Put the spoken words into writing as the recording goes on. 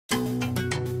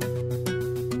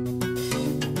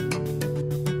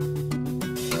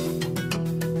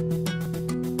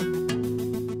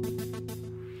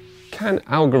Can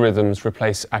algorithms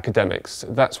replace academics?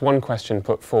 That's one question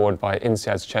put forward by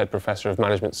INSEAD's Chaired Professor of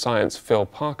Management Science, Phil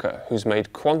Parker, who's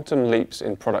made quantum leaps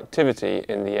in productivity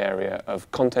in the area of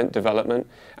content development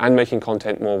and making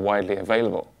content more widely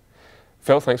available.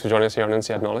 Phil, thanks for joining us here on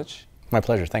INSEAD Knowledge. My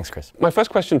pleasure. Thanks, Chris. My first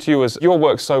question to you is, your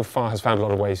work so far has found a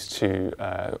lot of ways to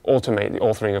automate the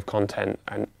authoring of content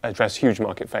and address huge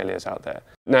market failures out there.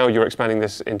 Now you're expanding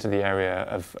this into the area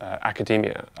of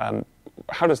academia.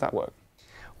 How does that work?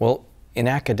 Well, in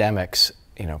academics,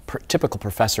 typical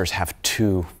professors have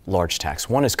two large tasks.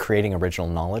 One is creating original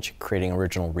knowledge, creating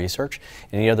original research,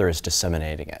 and the other is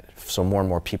disseminating it, so more and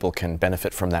more people can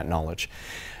benefit from that knowledge.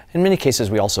 In many cases,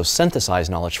 we also synthesize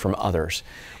knowledge from others.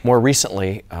 More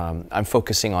recently, I'm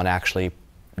focusing on actually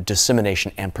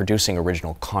dissemination and producing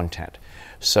original content.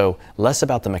 So less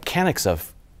about the mechanics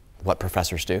of what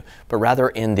professors do, but rather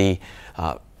in the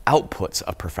outputs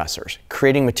of professors,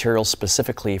 creating materials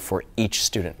specifically for each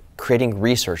student, creating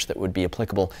research that would be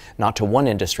applicable not to one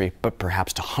industry, but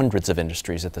perhaps to hundreds of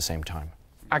industries at the same time.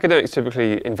 Academics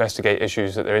typically investigate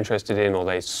issues that they're interested in, or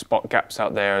they spot gaps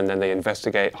out there and then they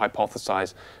investigate,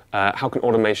 hypothesize. How can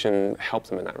automation help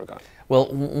them in that regard? Well,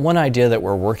 one idea that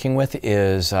we're working with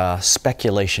is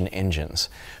speculation engines.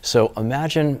 So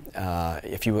imagine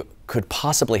if you could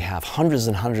possibly have hundreds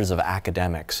and hundreds of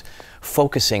academics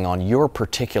focusing on your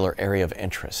particular area of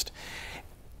interest.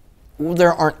 Well,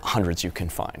 there aren't hundreds you can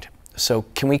find. So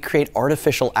can we create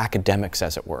artificial academics,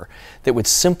 as it were, that would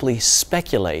simply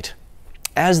speculate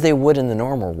as they would in the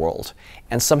normal world,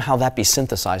 and somehow that be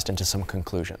synthesized into some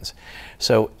conclusions?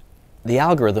 So the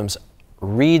algorithms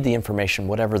read the information,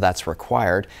 whatever that's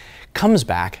required, comes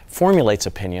back, formulates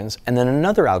opinions, and then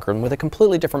another algorithm with a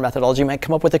completely different methodology might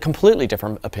come up with a completely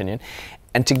different opinion.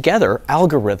 And together,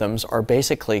 algorithms are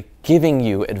basically giving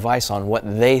you advice on what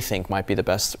they think might be the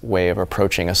best way of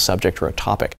approaching a subject or a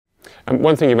topic.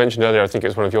 One thing you mentioned earlier, I think it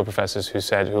was one of your professors who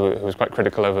was quite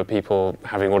critical over people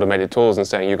having automated tools and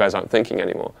saying, you guys aren't thinking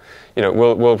anymore.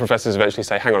 Will professors eventually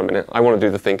say, hang on a minute, I want to do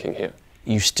the thinking here?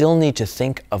 You still need to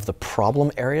think of the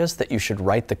problem areas that you should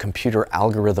write the computer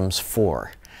algorithms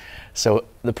for. So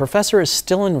the professor is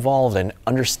still involved in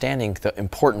understanding the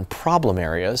important problem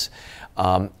areas,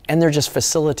 and they're just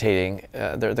facilitating,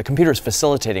 the computer is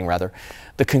facilitating, rather,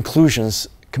 the conclusions.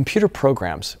 Computer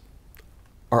programs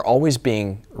are always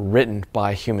being written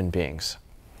by human beings.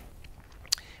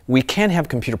 We can have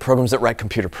computer programs that write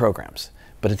computer programs,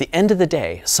 but at the end of the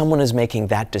day, someone is making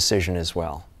that decision as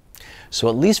well. So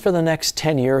at least for the next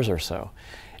 10 years or so,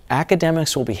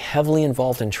 academics will be heavily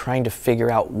involved in trying to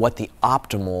figure out what the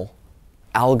optimal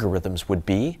algorithms would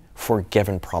be for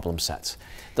given problem sets.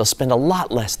 They'll spend a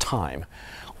lot less time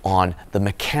on the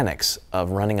mechanics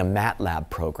of running a MATLAB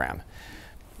program,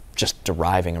 just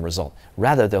deriving a result.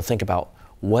 Rather, they'll think about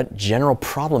what general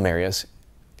problem areas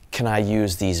can I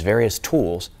use these various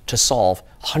tools to solve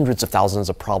hundreds of thousands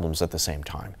of problems at the same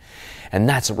time. And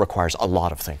that requires a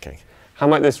lot of thinking. How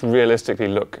might this realistically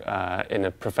look in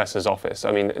a professor's office?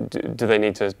 I mean, do they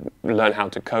need to learn how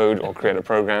to code or create a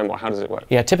program, or how does it work?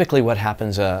 Yeah, typically what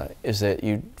happens is that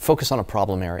you focus on a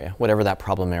problem area, whatever that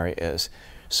problem area is.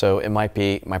 So it might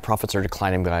be, my profits are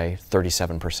declining by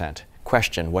 37%.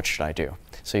 Question, what should I do?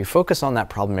 So you focus on that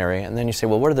problem area, and then you say,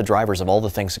 well, what are the drivers of all the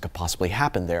things that could possibly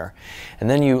happen there? And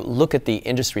then you look at the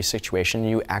industry situation, and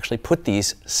you actually put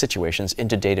these situations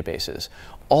into databases,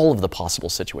 all of the possible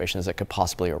situations that could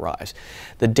possibly arise.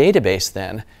 The database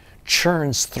then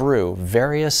churns through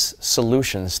various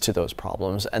solutions to those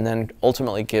problems, and then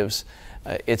ultimately gives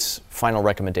its final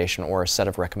recommendation or a set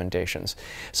of recommendations.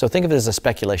 So think of it as a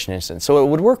speculation instance. So it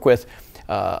would work with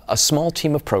a small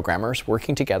team of programmers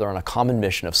working together on a common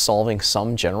mission of solving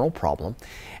some general problem,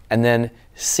 and then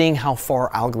seeing how far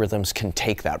algorithms can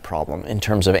take that problem in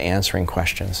terms of answering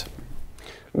questions.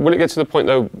 Will it get to the point,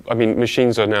 though, I mean,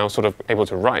 machines are now sort of able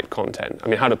to write content. I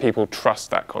mean, how do people trust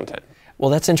that content? Well,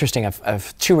 that's interesting.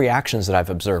 I've two reactions that I've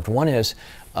observed. One is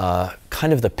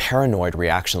kind of the paranoid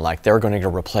reaction, like they're going to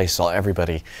replace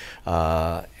everybody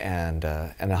and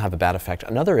it'll have a bad effect.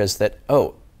 Another is that,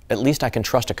 oh, at least I can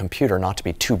trust a computer not to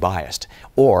be too biased,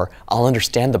 or I'll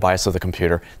understand the bias of the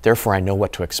computer, therefore I know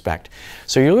what to expect.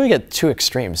 So you're going to get two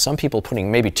extremes. Some people putting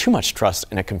maybe too much trust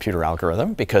in a computer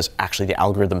algorithm, because actually the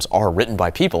algorithms are written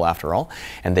by people after all,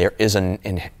 and there is an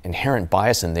inherent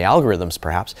bias in the algorithms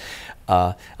perhaps.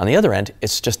 On the other end,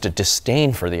 it's just a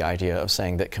disdain for the idea of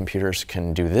saying that computers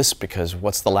can do this, because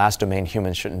what's the last domain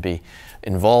humans shouldn't be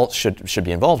involved, should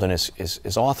be involved in is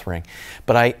authoring.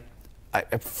 But I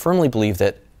firmly believe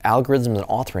that algorithms and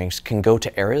authoring can go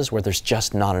to areas where there's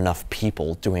just not enough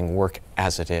people doing work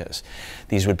as it is.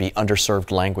 These would be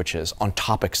underserved languages on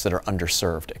topics that are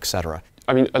underserved, etc.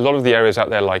 I mean, a lot of the areas out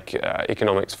there like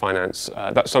economics, finance,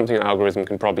 that's something an algorithm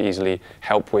can probably easily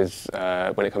help with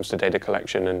when it comes to data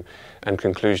collection and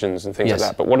conclusions and things Yes.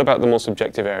 like that. But what about the more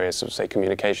subjective areas, so say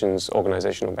communications,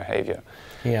 organizational behavior?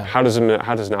 Yeah. How does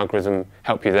an algorithm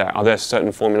help you there? Are there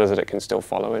certain formulas that it can still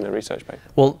follow in a research paper?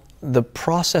 Well, the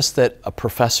process that a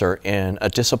professor in a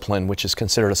discipline which is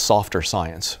considered a softer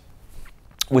science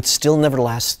would still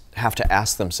nevertheless have to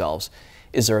ask themselves,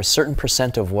 is there a certain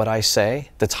percent of what I say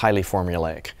that's highly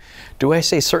formulaic? Do I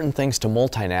say certain things to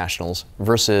multinationals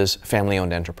versus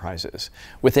family-owned enterprises?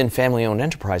 Within family-owned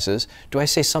enterprises, do I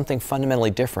say something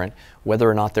fundamentally different whether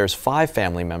or not there's 5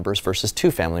 family members versus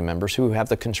 2 family members who have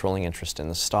the controlling interest in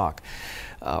the stock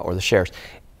or the shares,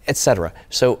 etc.?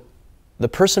 So the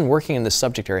person working in this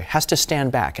subject area has to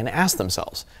stand back and ask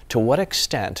themselves, to what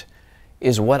extent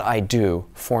is what I do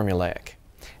formulaic?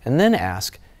 And then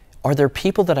ask, are there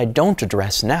people that I don't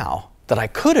address now that I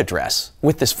could address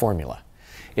with this formula?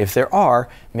 If there are,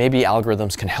 maybe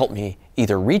algorithms can help me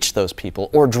either reach those people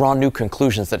or draw new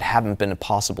conclusions that haven't been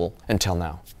possible until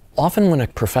now. Often when a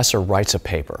professor writes a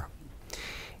paper,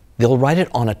 they'll write it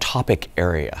on a topic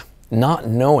area, not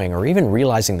knowing or even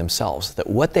realizing themselves that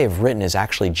what they've written is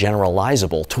actually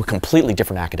generalizable to a completely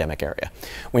different academic area.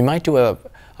 We might do a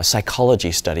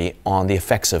psychology study on the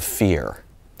effects of fear.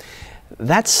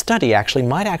 That study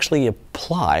might actually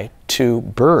apply to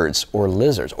birds or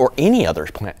lizards or any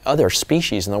other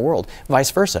species in the world,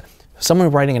 vice versa. Someone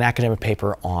writing an academic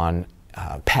paper on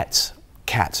pets,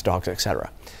 cats, dogs, etc.,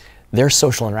 their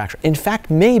social interaction, in fact,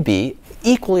 may be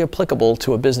equally applicable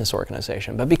to a business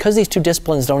organization. But because these two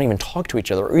disciplines don't even talk to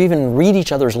each other or even read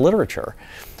each other's literature,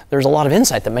 there's a lot of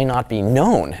insight that may not be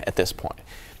known at this point.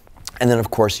 And then,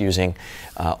 of course, using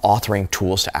authoring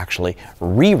tools to actually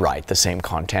rewrite the same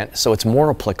content so it's more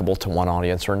applicable to one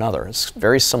audience or another. It's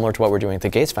very similar to what we're doing at the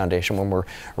Gates Foundation when we're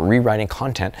rewriting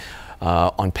content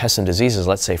on pests and diseases,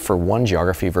 let's say for one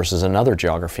geography versus another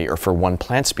geography, or for one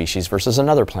plant species versus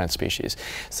another plant species.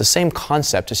 It's the same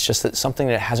concept, it's just that something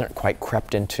that hasn't quite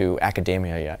crept into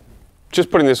academia yet. Just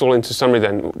putting this all into summary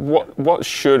then, what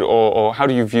should or how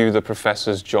do you view the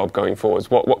professor's job going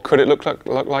forwards? What could it look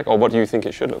like, or what do you think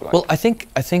it should look like? Well, I think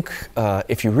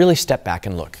if you really step back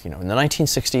and look, in the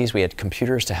 1960s we had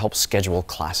computers to help schedule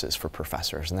classes for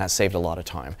professors, and that saved a lot of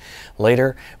time.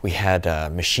 Later we had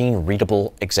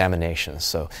machine-readable examinations,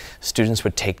 so students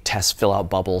would take tests, fill out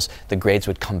bubbles, the grades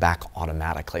would come back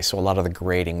automatically, so a lot of the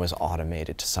grading was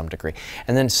automated to some degree.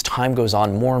 And then as time goes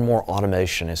on, more and more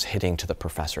automation is hitting to the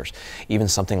professors. Even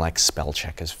something like spell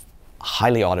check is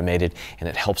highly automated and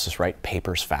it helps us write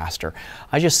papers faster.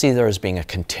 I just see there as being a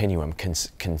continuum,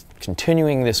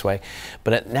 continuing this way,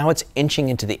 but now it's inching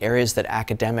into the areas that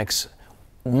academics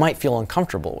might feel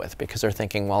uncomfortable with, because they're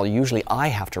thinking, well, usually I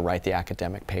have to write the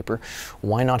academic paper.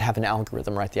 Why not have an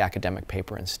algorithm write the academic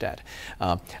paper instead?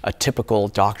 A typical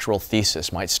doctoral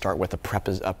thesis might start with a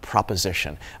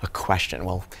proposition, a question.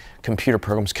 Well, computer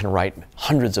programs can write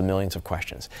hundreds of millions of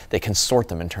questions. They can sort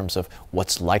them in terms of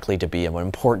what's likely to be an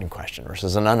important question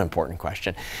versus an unimportant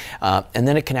question. And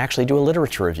then it can actually do a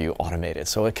literature review automated.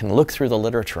 So it can look through the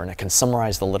literature and it can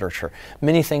summarize the literature.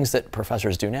 Many things that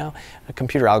professors do now, a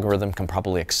computer algorithm can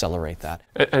probably accelerate that.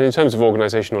 And in terms of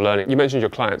organizational learning, you mentioned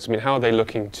your clients. I mean, how are they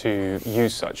looking to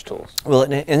use such tools? Well, at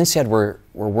INSEAD, we're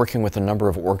working with a number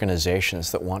of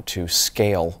organizations that want to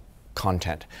scale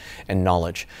content and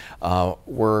knowledge.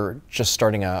 We're just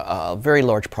starting a very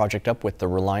large project up with the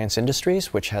Reliance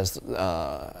Industries, which has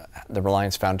the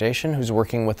Reliance Foundation, who's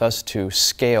working with us to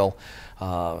scale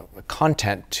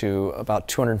content to about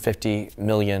 250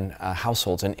 million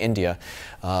households in India.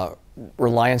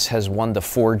 Reliance has won the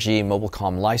 4G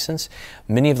Mobilecom license.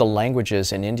 Many of the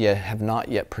languages in India have not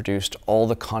yet produced all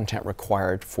the content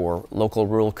required for local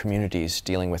rural communities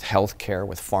dealing with healthcare,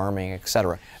 with farming,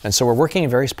 etc. And so we're working in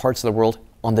various parts of the world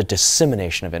on the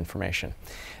dissemination of information.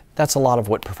 That's a lot of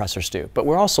what professors do. But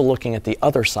we're also looking at the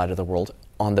other side of the world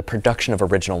on the production of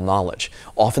original knowledge.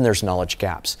 Often there's knowledge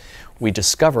gaps. We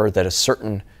discover that a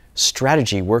certain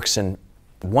strategy works in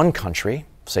one country,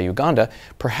 say Uganda,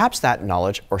 perhaps that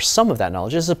knowledge or some of that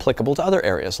knowledge is applicable to other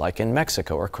areas like in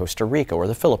Mexico or Costa Rica or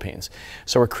the Philippines.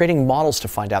 So we're creating models to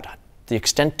find out the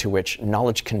extent to which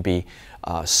knowledge can be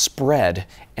spread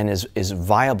and is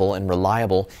viable and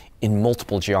reliable in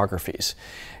multiple geographies.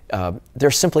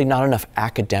 There's simply not enough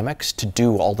academics to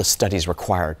do all the studies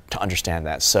required to understand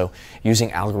that. So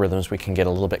using algorithms, we can get a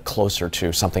little bit closer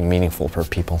to something meaningful for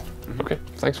people. Okay,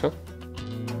 thanks, Phil.